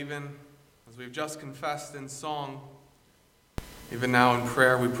Even as we've just confessed in song, even now in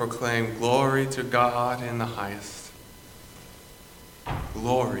prayer we proclaim, glory to God in the highest.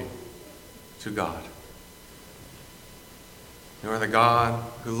 Glory to God. You are the God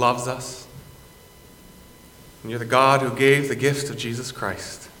who loves us, and you're the God who gave the gift of Jesus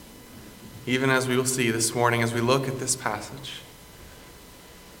Christ, even as we will see this morning as we look at this passage.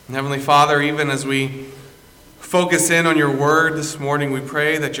 And Heavenly Father, even as we focus in on your word this morning, we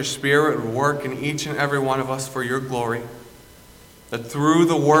pray that your Spirit would work in each and every one of us for your glory. That through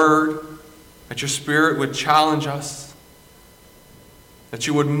the word, that your Spirit would challenge us, that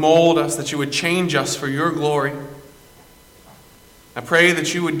you would mold us, that you would change us for your glory. I pray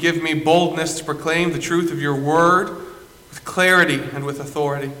that you would give me boldness to proclaim the truth of your word with clarity and with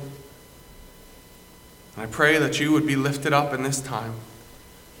authority. And I pray that you would be lifted up in this time,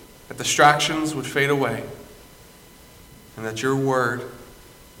 that distractions would fade away, and that your word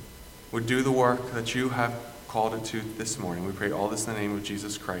would do the work that you have called it to this morning. We pray all this in the name of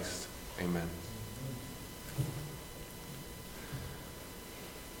Jesus Christ. Amen.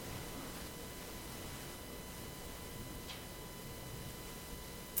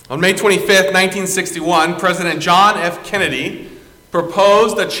 On May 25th, 1961, President John F. Kennedy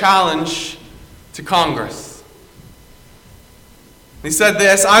proposed a challenge to Congress. He said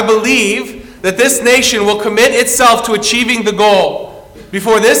this: "I believe that this nation will commit itself to achieving the goal,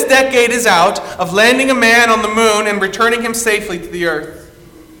 before this decade is out, of landing a man on the moon and returning him safely to the earth.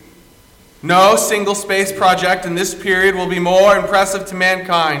 No single space project in this period will be more impressive to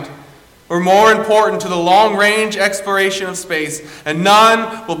mankind or more important to the long-range exploration of space, and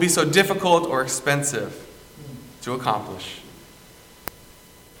none will be so difficult or expensive to accomplish."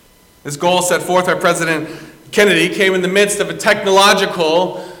 This goal set forth by President Kennedy came in the midst of a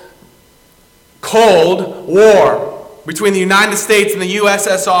technological Cold War between the United States and the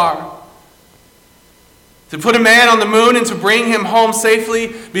USSR. To put a man on the moon and to bring him home safely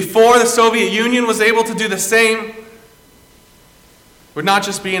before the Soviet Union was able to do the same would not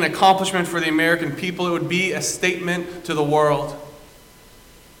just be an accomplishment for the American people, it would be a statement to the world.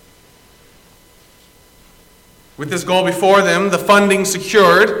 With this goal before them, the funding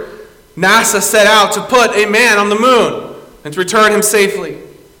secured, NASA set out to put a man on the moon and to return him safely.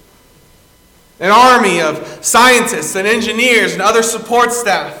 An army of scientists and engineers and other support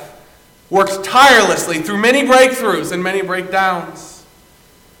staff worked tirelessly through many breakthroughs and many breakdowns.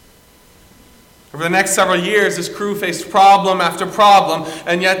 Over the next several years, this crew faced problem after problem,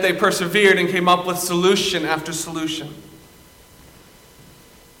 and yet they persevered and came up with solution after solution.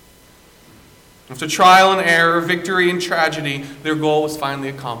 After trial and error, victory and tragedy, their goal was finally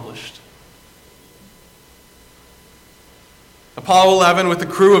accomplished. Apollo 11, with the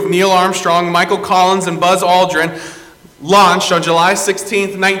crew of Neil Armstrong, Michael Collins, and Buzz Aldrin, launched on July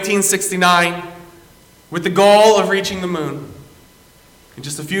 16, 1969, with the goal of reaching the moon. And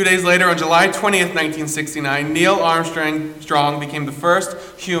just a few days later, on July 20th, 1969, Neil Armstrong became the first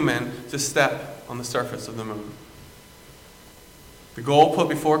human to step on the surface of the moon. The goal put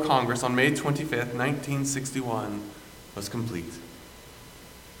before Congress on May 25th, 1961 was complete.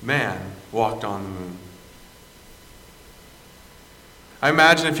 Man walked on the moon. I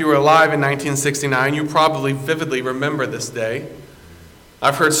imagine if you were alive in 1969, you probably vividly remember this day.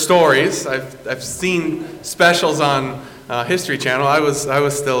 I've heard stories. I've seen specials on History Channel. I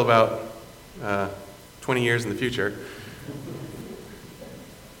was still about 20 years in the future.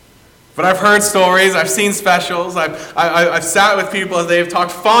 But I've heard stories. I've seen specials. I've sat with people as they've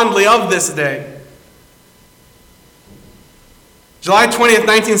talked fondly of this day. July 20th,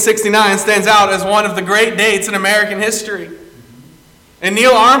 1969 stands out as one of the great dates in American history. And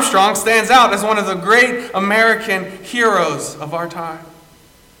Neil Armstrong stands out as one of the great American heroes of our time.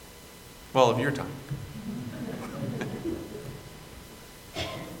 Well, of your time.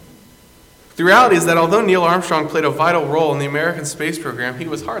 The reality is that although Neil Armstrong played a vital role in the American space program, he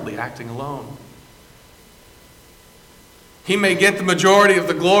was hardly acting alone. He may get the majority of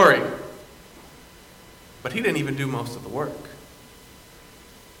the glory, but he didn't even do most of the work.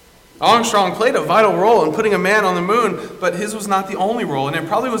 Armstrong played a vital role in putting a man on the moon, but his was not the only role, and it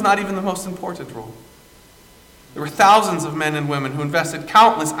probably was not even the most important role. There were thousands of men and women who invested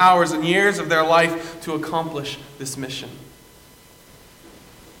countless hours and years of their life to accomplish this mission.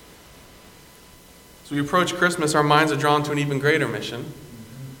 As we approach Christmas, our minds are drawn to an even greater mission.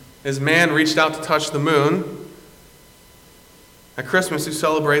 As man reached out to touch the moon, at Christmas we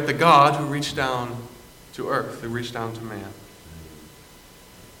celebrate the God who reached down to earth, who reached down to man.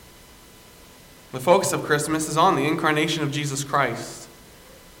 The focus of Christmas is on the incarnation of Jesus Christ.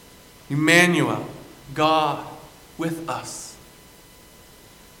 Emmanuel, God with us.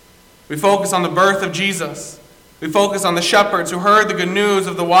 We focus on the birth of Jesus. We focus on the shepherds who heard the good news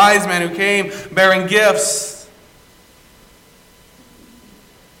of the wise men who came bearing gifts.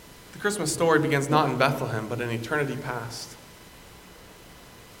 The Christmas story begins not in Bethlehem, but in eternity past.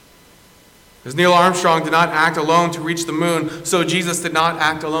 As Neil Armstrong did not act alone to reach the moon, so Jesus did not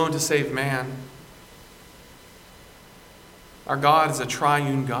act alone to save man. Our God is a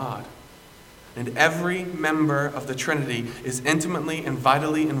triune God, and every member of the Trinity is intimately and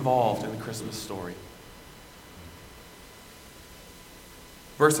vitally involved in the Christmas story.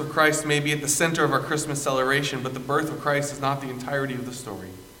 The birth of Christ may be at the center of our Christmas celebration, but the birth of Christ is not the entirety of the story.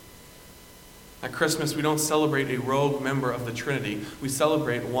 At Christmas, we don't celebrate a rogue member of the Trinity. We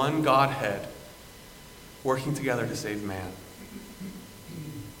celebrate one Godhead working together to save man.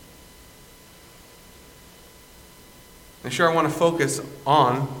 And sure, I want to focus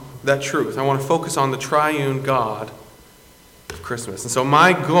on that truth. I want to focus on the triune God of Christmas. And so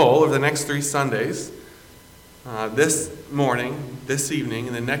my goal over the next 3 Sundays, this morning, this evening,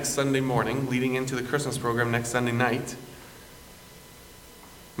 and the next Sunday morning, leading into the Christmas program next Sunday night,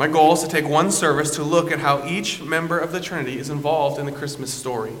 my goal is to take one service to look at how each member of the Trinity is involved in the Christmas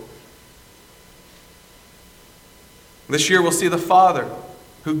story. This year we'll see the Father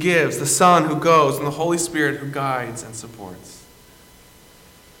who gives, the Son who goes, and the Holy Spirit who guides and supports.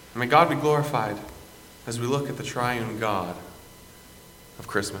 And may God be glorified as we look at the triune God of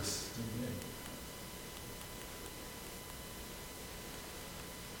Christmas.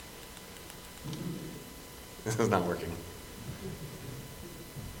 This is not working.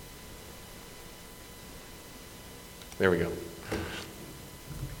 There we go.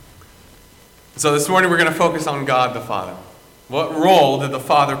 So this morning we're going to focus on God the Father. What role did the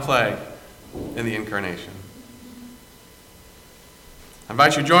Father play in the incarnation? I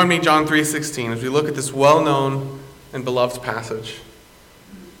invite you to join me, John 3:16, as we look at this well-known and beloved passage.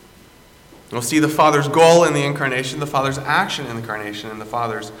 We'll see the Father's goal in the incarnation, the Father's action in the incarnation, and the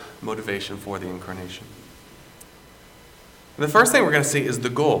Father's motivation for the incarnation. And the first thing we're going to see is the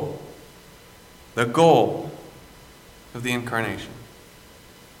goal. The goal of the incarnation.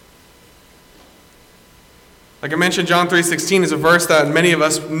 Like I mentioned, John 3:16 is a verse that many of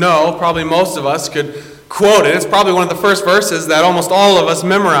us know, probably most of us could quote it. It's probably one of the first verses that almost all of us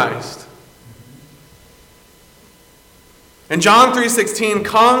memorized. And John 3:16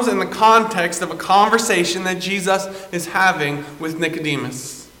 comes in the context of a conversation that Jesus is having with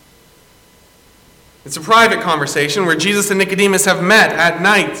Nicodemus. It's a private conversation where Jesus and Nicodemus have met at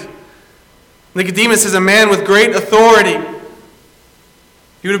night. Nicodemus is a man with great authority.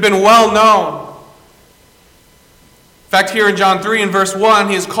 He would have been well known. In fact, here in John 3 and verse 1,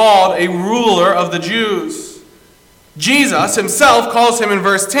 he is called a ruler of the Jews. Jesus himself calls him in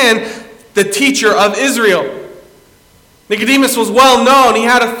verse 10 the teacher of Israel. Nicodemus was well known. He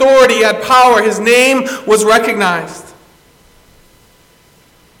had authority, he had power. His name was recognized.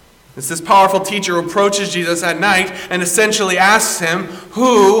 As this powerful teacher approaches Jesus at night and essentially asks him,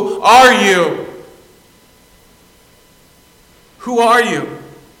 "Who are you?" Who are you?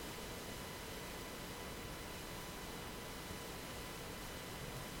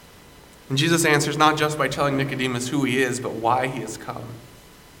 And Jesus answers not just by telling Nicodemus who he is, but why he has come.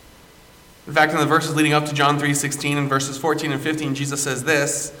 In fact, in the verses leading up to John 3:16 and verses 14 and 15, Jesus says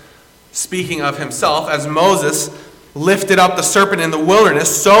this, speaking of himself, "As Moses lifted up the serpent in the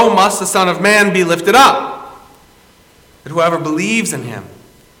wilderness, so must the Son of Man be lifted up, that whoever believes in him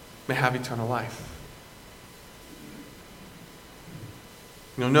may have eternal life."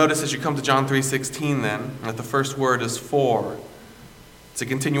 You'll notice as you come to John 3:16 then, that the first word is "for." It's a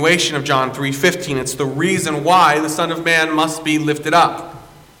continuation of John 3:15. It's the reason why the Son of Man must be lifted up.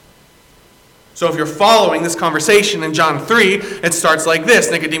 So if you're following this conversation in John 3, it starts like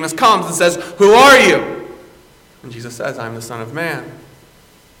this. Nicodemus comes and says, "Who are you?" And Jesus says, "I am the Son of Man.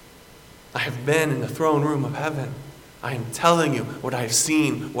 I have been in the throne room of heaven. I am telling you what I have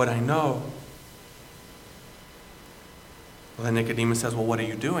seen, what I know." Well, then Nicodemus says, "Well, what are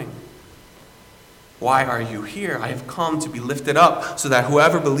you doing? Why are you here? I have come to be lifted up so that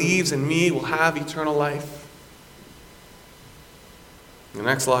whoever believes in me will have eternal life." The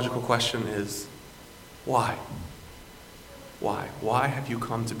next logical question is, why? Why? Why have you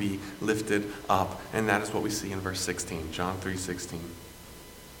come to be lifted up? And that is what we see in verse 16, John 3:16.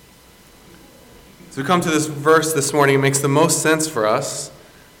 As we come to this verse this morning, it makes the most sense for us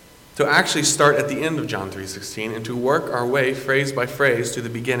to actually start at the end of John 3:16 and to work our way phrase by phrase to the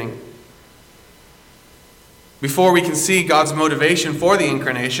beginning. Before we can see God's motivation for the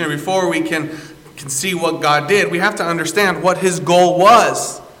incarnation, before we can see what God did, we have to understand what his goal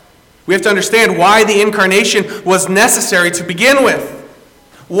was. We have to understand why the incarnation was necessary to begin with.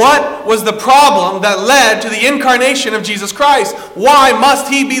 What was the problem that led to the incarnation of Jesus Christ? Why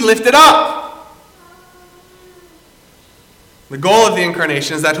must he be lifted up? The goal of the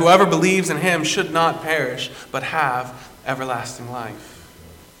incarnation is that whoever believes in him should not perish, but have everlasting life.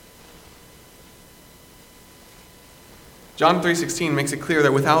 John 3:16 makes it clear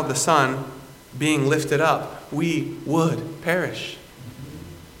that without the Son being lifted up, we would perish.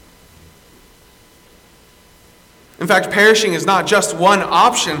 In fact, perishing is not just one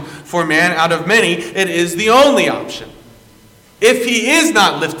option for man out of many, it is the only option. If he is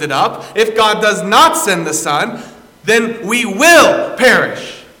not lifted up, if God does not send the Son, then we will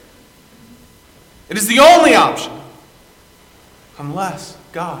perish. It is the only option, unless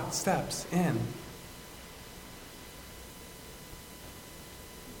God steps in.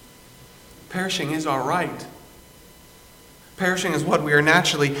 Perishing is our right. Perishing is what we are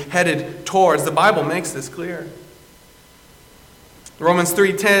naturally headed towards. The Bible makes this clear. Romans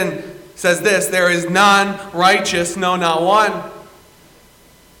 3:10 says this, "There is none righteous, no, not one."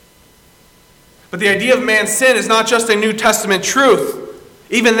 But the idea of man's sin is not just a New Testament truth.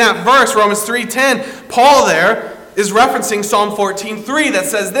 Even that verse, Romans 3:10, Paul there is referencing Psalm 14:3 that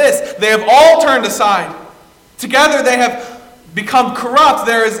says this, "They have all turned aside. Together they have become corrupt.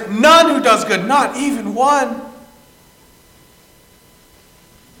 There is none who does good, not even one."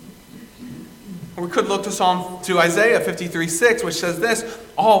 Or we could look to Isaiah 53:6, which says this,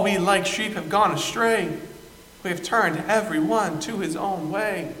 "All we like sheep have gone astray. We have turned every one to his own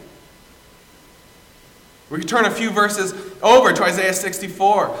way." We could turn a few verses over to Isaiah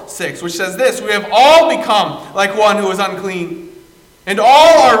 64:6, which says this, "We have all become like one who is unclean, and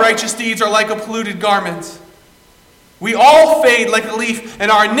all our righteous deeds are like a polluted garment. We all fade like a leaf, and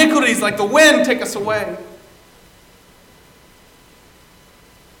our iniquities like the wind take us away."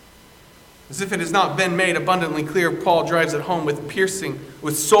 As if it has not been made abundantly clear, Paul drives it home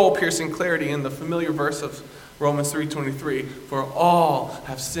with soul-piercing clarity in the familiar verse of Romans 3:23, "For all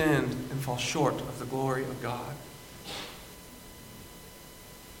have sinned and fall short of the glory of God."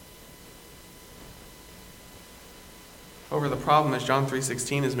 However, the problem, as John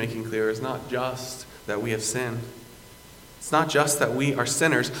 3:16 is making clear, is not just that we have sinned. It's not just that we are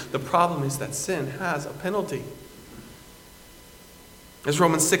sinners. The problem is that sin has a penalty. As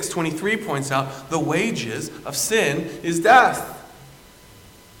Romans 6:23 points out, the wages of sin is death.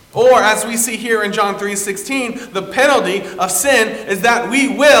 Or, as we see here in John 3:16, the penalty of sin is that we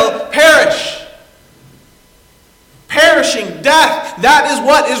will perish. Perishing, death, that is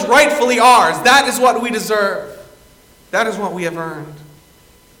what is rightfully ours. That is what we deserve. That is what we have earned.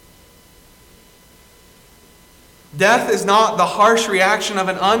 Death is not the harsh reaction of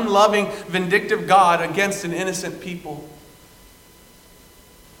an unloving, vindictive God against an innocent people.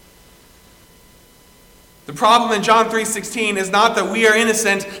 The problem in John 3:16 is not that we are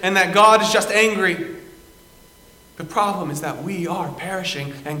innocent and that God is just angry. The problem is that we are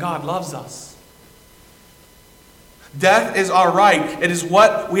perishing and God loves us. Death is our right. It is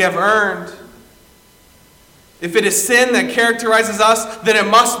what we have earned. If it is sin that characterizes us, then it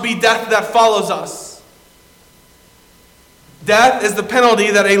must be death that follows us. Death is the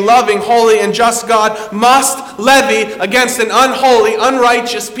penalty that a loving, holy, and just God must levy against an unholy,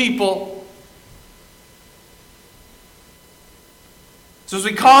 unrighteous people. So as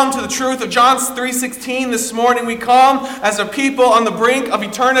we come to the truth of John 3:16 this morning, we come as a people on the brink of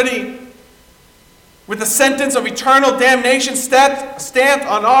eternity, with the sentence of eternal damnation stamped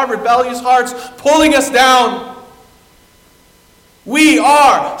on our rebellious hearts, pulling us down. We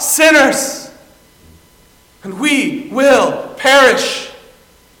are sinners, and we will perish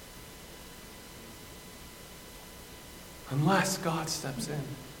unless God steps in.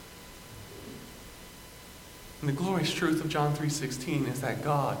 And the glorious truth of John 3:16 is that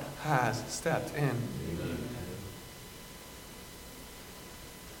God has stepped in. Amen.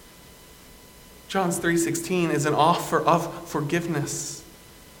 John 3:16 is an offer of forgiveness.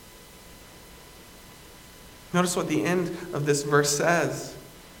 Notice what the end of this verse says.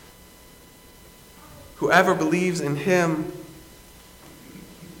 Whoever believes in him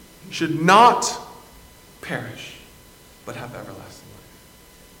should not perish, but have everlasting life.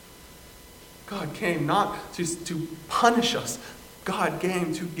 God came not to punish us. God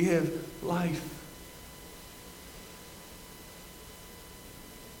came to give life.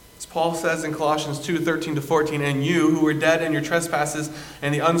 As Paul says in Colossians 2:13-14, "And you who were dead in your trespasses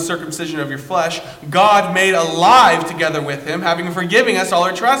and the uncircumcision of your flesh, God made alive together with him, having forgiven us all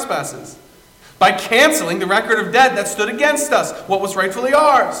our trespasses, by canceling the record of debt that stood against us," what was rightfully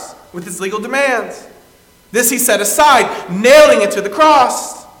ours, with its legal demands. "This he set aside, nailing it to the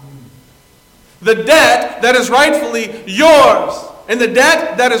cross." The debt that is rightfully yours. And the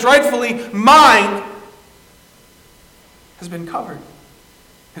debt that is rightfully mine has been covered.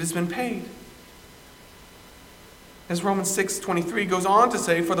 It has been paid. As Romans 6:23 goes on to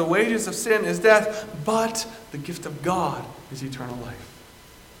say, for the wages of sin is death, but the gift of God is eternal life.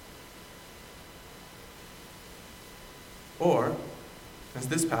 Or, as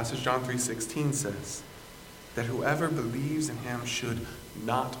this passage, John 3:16 says, that whoever believes in him should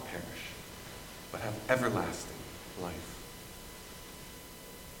not perish, but have everlasting life.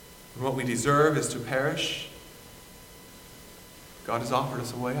 And what we deserve is to perish. God has offered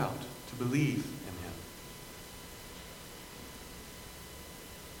us a way out, to believe in him.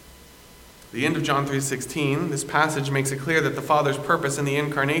 The end of John 3:16, this passage makes it clear that the Father's purpose in the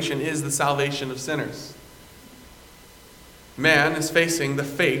incarnation is the salvation of sinners. Man is facing the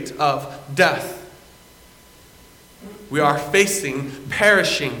fate of death. We are facing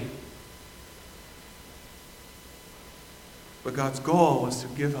perishing. But God's goal was to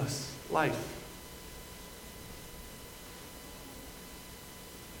give us life.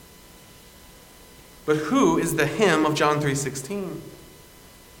 But who is the him of John 3:16?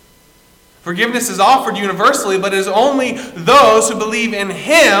 Forgiveness is offered universally, but it is only those who believe in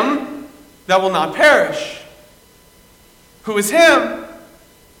him that will not perish. Who is him?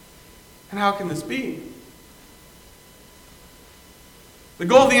 And how can this be? The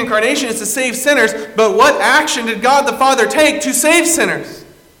goal of the incarnation is to save sinners, but what action did God the Father take to save sinners?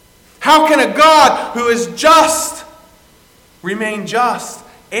 How can a God who is just remain just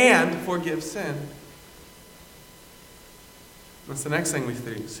and forgive sin? That's the next thing we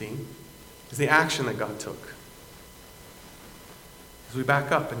see, is the action that God took. As we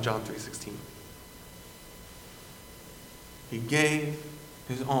back up in John 3:16. He gave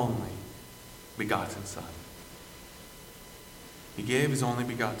his only begotten Son. He gave his only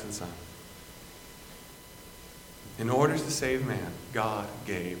begotten Son. In order to save man, God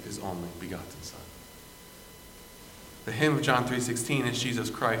gave his only begotten Son. The hymn of John 3:16 is Jesus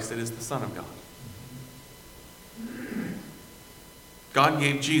Christ. It is the Son of God. God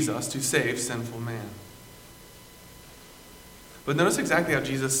gave Jesus to save sinful man. But notice exactly how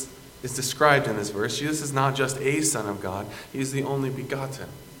Jesus is described in this verse. Jesus is not just a Son of God. He is the only begotten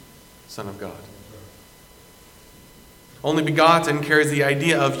Son of God. Only begotten carries the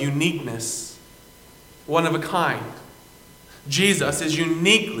idea of uniqueness, one of a kind. Jesus is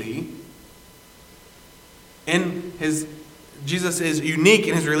unique in his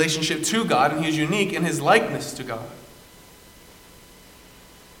relationship to God, and he is unique in his likeness to God.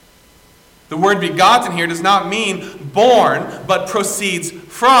 The word begotten here does not mean born, but proceeds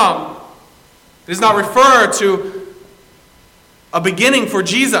from. It does not refer to a beginning for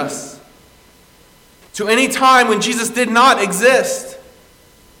Jesus, to any time when Jesus did not exist.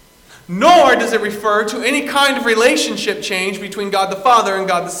 Nor does it refer to any kind of relationship change between God the Father and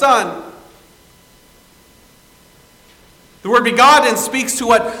God the Son. The word begotten speaks to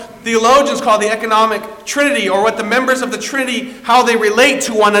what theologians call the economic Trinity, or what the members of the Trinity, how they relate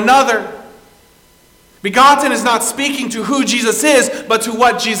to one another. Begotten is not speaking to who Jesus is, but to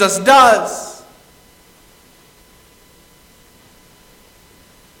what Jesus does.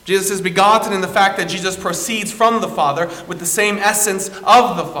 Jesus is begotten in the fact that Jesus proceeds from the Father with the same essence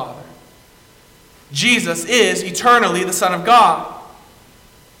of the Father. Jesus is eternally the Son of God.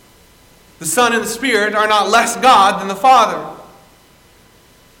 The Son and the Spirit are not less God than the Father.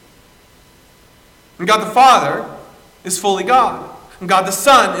 And God the Father is fully God. And God the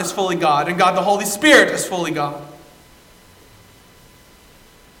Son is fully God. And God the Holy Spirit is fully God.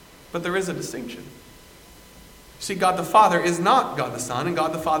 But there is a distinction. You see, God the Father is not God the Son, and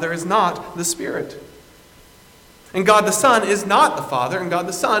God the Father is not the Spirit. And God the Son is not the Father, and God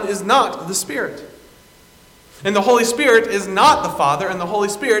the Son is not the Spirit. And the Holy Spirit is not the Father, and the Holy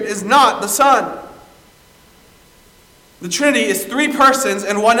Spirit is not the Son. The Trinity is three persons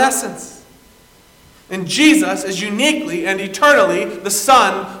and one essence. And Jesus is uniquely and eternally the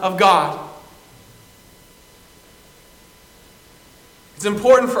Son of God. It's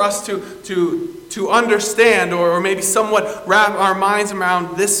important for us to understand, or maybe somewhat wrap our minds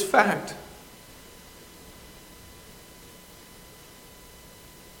around this fact.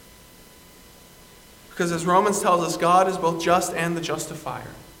 Because as Romans tells us, God is both just and the justifier.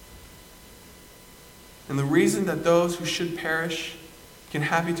 And the reason that those who should perish can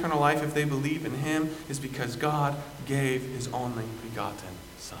have eternal life if they believe in him is because God gave his only begotten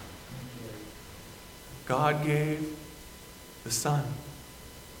Son. God gave the Son,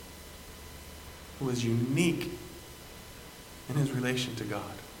 who is unique in his relation to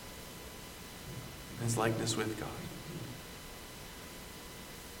God, in his likeness with God.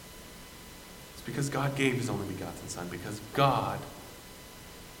 It's because God gave his only begotten Son, because God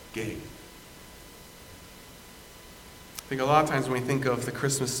gave. I think a lot of times when we think of the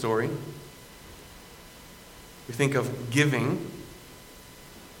Christmas story, we think of giving.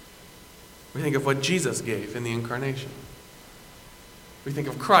 We think of what Jesus gave in the incarnation. We think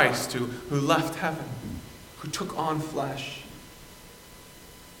of Christ who left heaven, who took on flesh.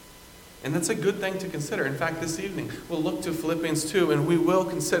 And that's a good thing to consider. In fact, this evening, we'll look to Philippians 2 and we will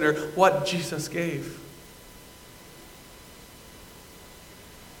consider what Jesus gave.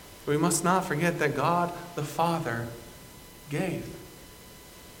 We must not forget that God the Father gave.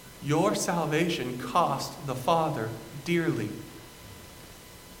 Your salvation cost the Father dearly.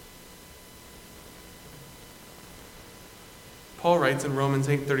 Paul writes in Romans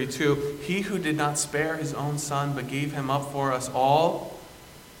 8:32, "He who did not spare his own Son, but gave him up for us all,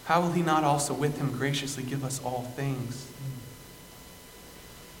 how will he not also with him graciously give us all things?"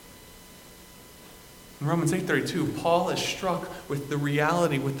 In Romans 8:32, Paul is struck with the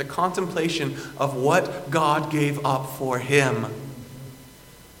reality, with the contemplation of what God gave up for him.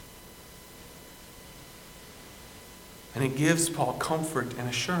 And it gives Paul comfort and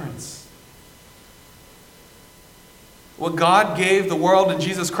assurance. What God gave the world in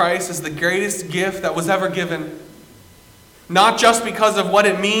Jesus Christ is the greatest gift that was ever given. Not just because of what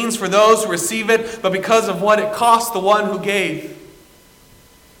it means for those who receive it, but because of what it cost the one who gave.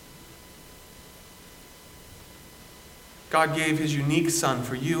 God gave his unique Son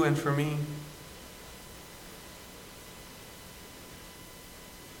for you and for me.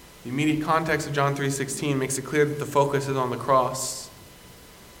 The immediate context of John 3:16 makes it clear that the focus is on the cross.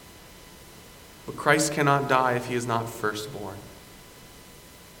 But Christ cannot die if he is not firstborn.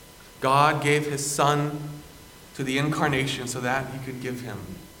 God gave his Son to the incarnation so that he could give him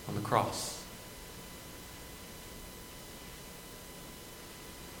on the cross.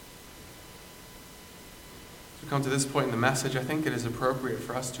 As we come to this point in the message, I think it is appropriate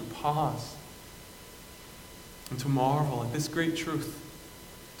for us to pause and to marvel at this great truth,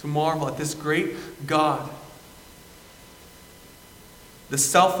 to marvel at this great God, the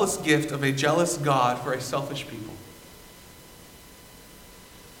selfless gift of a jealous God for a selfish people.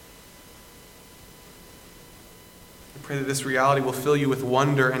 I pray that this reality will fill you with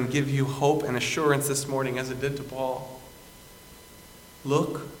wonder and give you hope and assurance this morning as it did to Paul.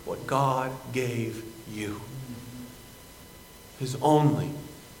 Look what God gave you. His only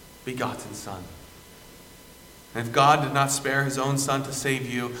begotten Son. And if God did not spare his own Son to save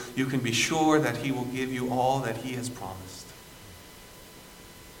you, you can be sure that he will give you all that he has promised.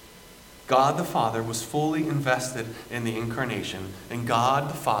 God the Father was fully invested in the incarnation, and God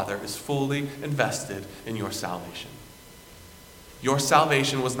the Father is fully invested in your salvation. Your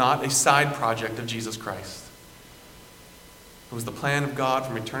salvation was not a side project of Jesus Christ. It was the plan of God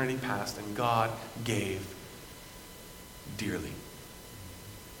from eternity past, and God gave dearly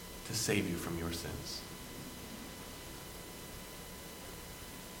to save you from your sins.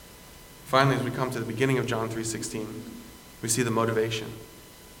 Finally, as we come to the beginning of John 3:16, we see the motivation.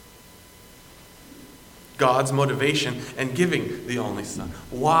 God's motivation in giving the only Son.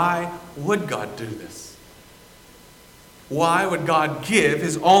 Why would God do this? Why would God give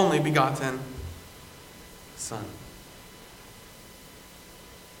his only begotten Son?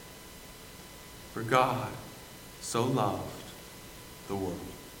 For God so loved the world.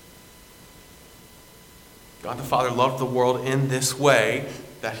 God the Father loved the world in this way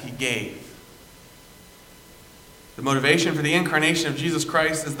that he gave. The motivation for the incarnation of Jesus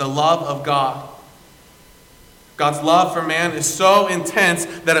Christ is the love of God. God's love for man is so intense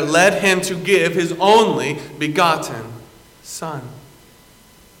that it led him to give his only begotten Son.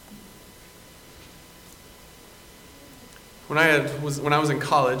 When I was in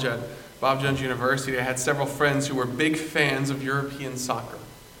college at Bob Jones University, I had several friends who were big fans of European soccer.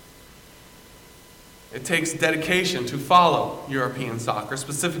 It takes dedication to follow European soccer,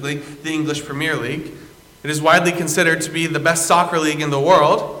 specifically the English Premier League. It is widely considered to be the best soccer league in the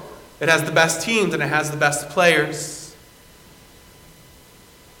world. It has the best teams and it has the best players.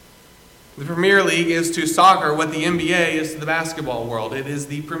 The Premier League is to soccer what the NBA is to the basketball world. It is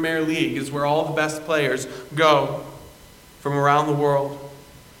the Premier League. It is where all the best players go from around the world.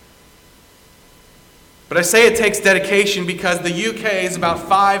 But I say it takes dedication because the UK is about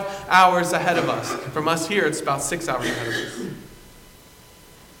 5 hours ahead of us. From us here, it's about 6 hours ahead of us.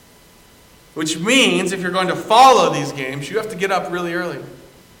 Which means if you're going to follow these games, you have to get up really early.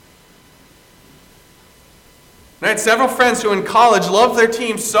 I had several friends who in college loved their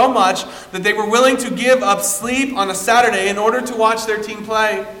team so much that they were willing to give up sleep on a Saturday in order to watch their team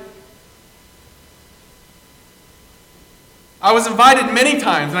play. I was invited many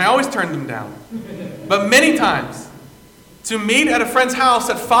times and I always turned them down. but many times, to meet at a friend's house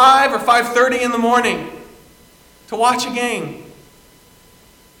at 5 or 5:30 in the morning to watch a game.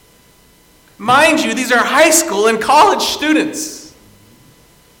 Mind you, these are high school and college students.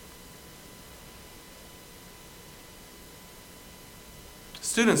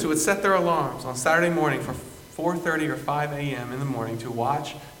 Students who would set their alarms on Saturday morning for 4:30 or 5 a.m. in the morning to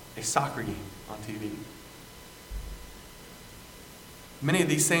watch a soccer game on TV. Many of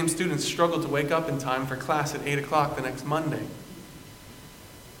these same students struggled to wake up in time for class at 8 o'clock the next Monday.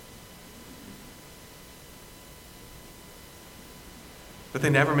 But they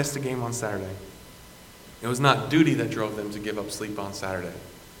never missed a game on Saturday. It was not duty that drove them to give up sleep on Saturday.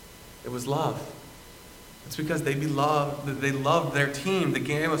 It was love. It's because they loved their team. The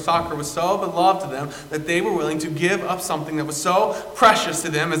game of soccer was so beloved to them that they were willing to give up something that was so precious to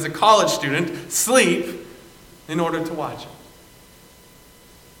them as a college student, sleep, in order to watch it.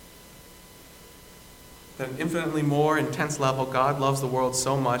 At an infinitely more intense level, God loves the world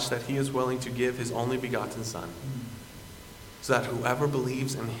so much that he is willing to give his only begotten Son, so that whoever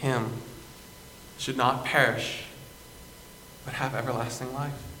believes in him should not perish, but have everlasting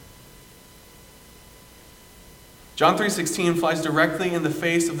life. John 3:16 flies directly in the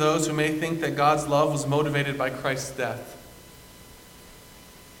face of those who may think that God's love was motivated by Christ's death.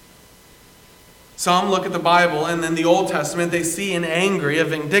 Some look at the Bible and in the Old Testament they see an angry, a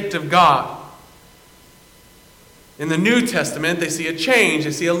vindictive God. In the New Testament they see a change,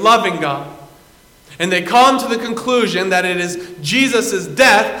 they see a loving God. And they come to the conclusion that it is Jesus'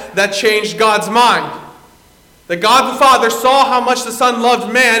 death that changed God's mind. That God the Father saw how much the Son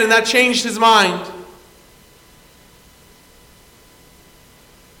loved man and that changed his mind.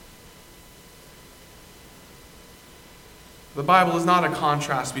 The Bible is not a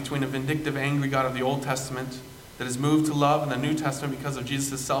contrast between a vindictive, angry God of the Old Testament that is moved to love in the New Testament because of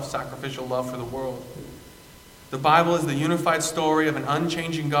Jesus' self-sacrificial love for the world. The Bible is the unified story of an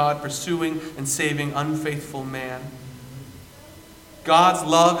unchanging God pursuing and saving unfaithful man. God's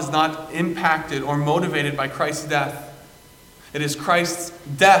love is not impacted or motivated by Christ's death. It is Christ's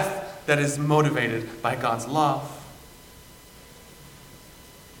death that is motivated by God's love.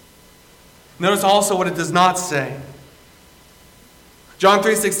 Notice also what it does not say. John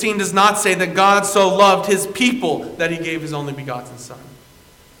 3:16 does not say that God so loved his people that he gave his only begotten Son,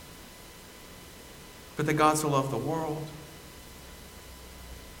 but that God so loved the world.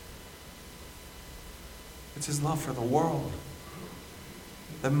 It's his love for the world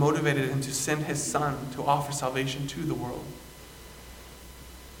that motivated him to send his Son to offer salvation to the world.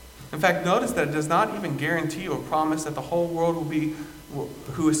 In fact, notice that it does not even guarantee or promise that the whole world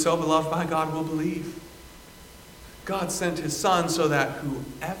who is so beloved by God will believe. God sent his Son so that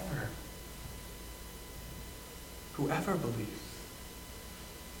whoever believes.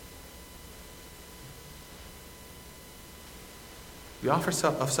 The offer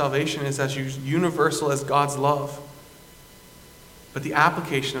of salvation is as universal as God's love. But the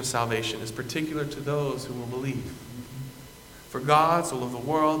application of salvation is particular to those who will believe. For God so loved the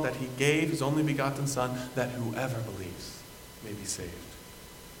world that he gave his only begotten Son, that whoever believes may be saved.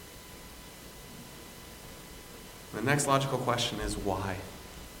 The next logical question is why?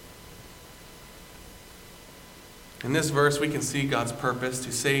 In this verse, we can see God's purpose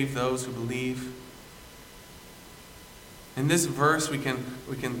to save those who believe. In this verse, we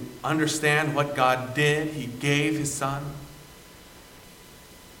can understand what God did. He gave his Son.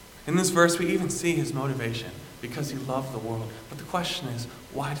 In this verse, we even see his motivation, because he loved the world. But the question is,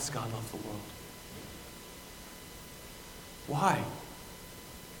 why does God love the world? Why?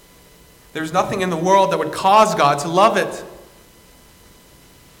 There's nothing in the world that would cause God to love it.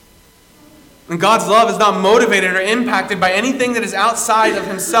 And God's love is not motivated or impacted by anything that is outside of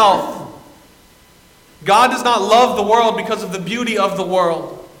himself. God does not love the world because of the beauty of the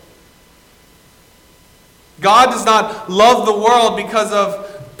world. God does not love the world because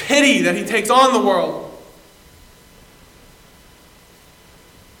of pity that he takes on the world.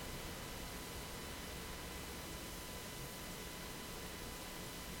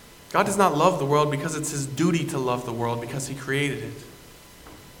 God does not love the world because it's his duty to love the world because he created it.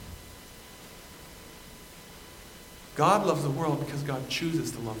 God loves the world because God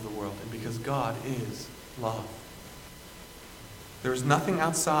chooses to love the world and because God is love. There is nothing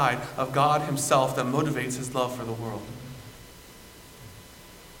outside of God himself that motivates his love for the world.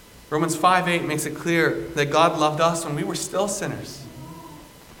 Romans 5:8 makes it clear that God loved us when we were still sinners.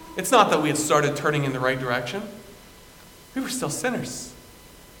 It's not that we had started turning in the right direction. We were still sinners.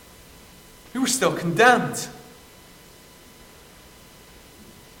 We were still condemned.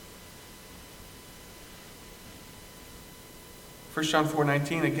 1 John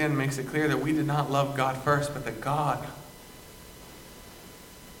 4:19 again makes it clear that we did not love God first, but that God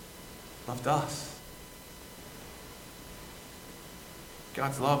loved us.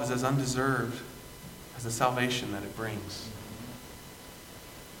 God's love is as undeserved as the salvation that it brings.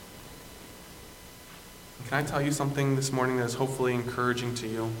 And can I tell you something this morning that is hopefully encouraging to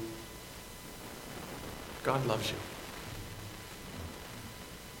you? God loves you.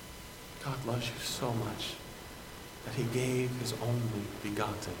 God loves you so much that he gave his only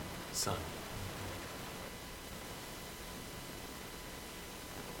begotten Son.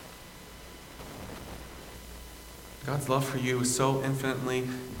 God's love for you is so infinitely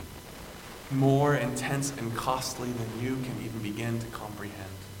more intense and costly than you can even begin to comprehend.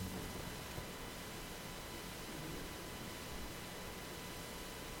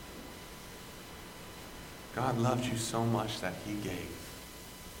 God loved you so much that he gave.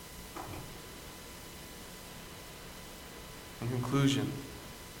 In conclusion,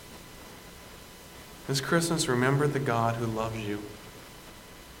 this Christmas, remember the God who loves you.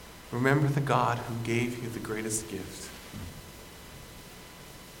 Remember the God who gave you the greatest gift.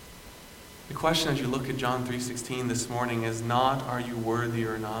 The question as you look at John 3:16 this morning is not, are you worthy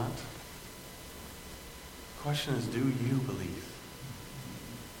or not? The question is, do you believe?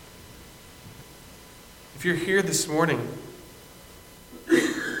 If you're here this morning,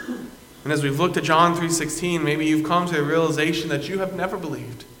 and as we've looked at John 3:16, maybe you've come to the realization that you have never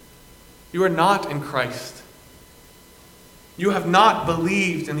believed. You are not in Christ. You have not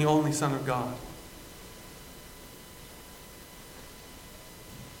believed in the only Son of God.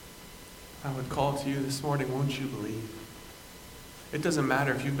 I would call to you this morning, won't you believe? It doesn't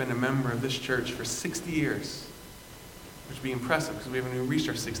matter if you've been a member of this church for 60 years, which would be impressive because we haven't even reached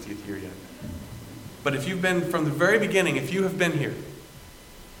our 60th year yet. But if you've been from the very beginning, if you have been here,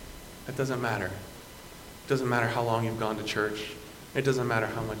 it doesn't matter. It doesn't matter how long you've gone to church. It doesn't matter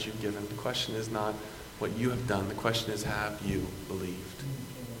how much you've given. The question is not what you have done. The question is, have you believed?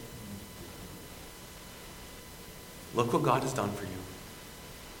 Look what God has done for you.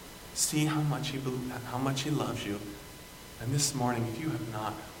 See how much he loves you. And this morning, if you have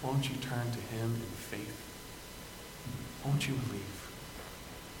not, won't you turn to him in faith? Won't you believe?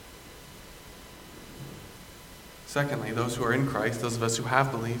 Secondly, those who are in Christ, those of us who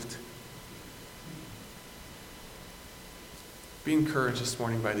have believed, be encouraged this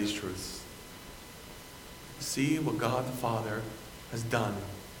morning by these truths. See what God the Father has done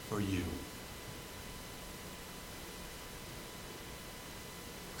for you.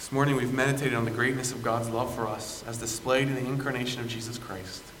 This morning we've meditated on the greatness of God's love for us as displayed in the incarnation of Jesus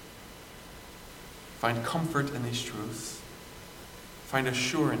Christ. Find comfort in these truths. Find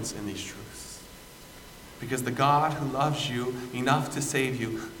assurance in these truths. Because the God who loves you enough to save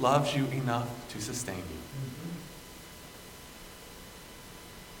you loves you enough to sustain you.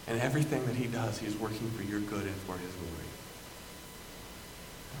 And everything that he does, he is working for your good and for his glory.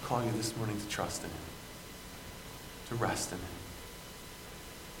 I call you this morning to trust in him, to rest in him,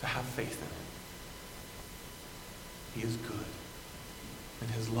 to have faith in him. He is good,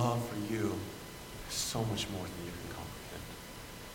 and his love for you is so much more than you can comprehend.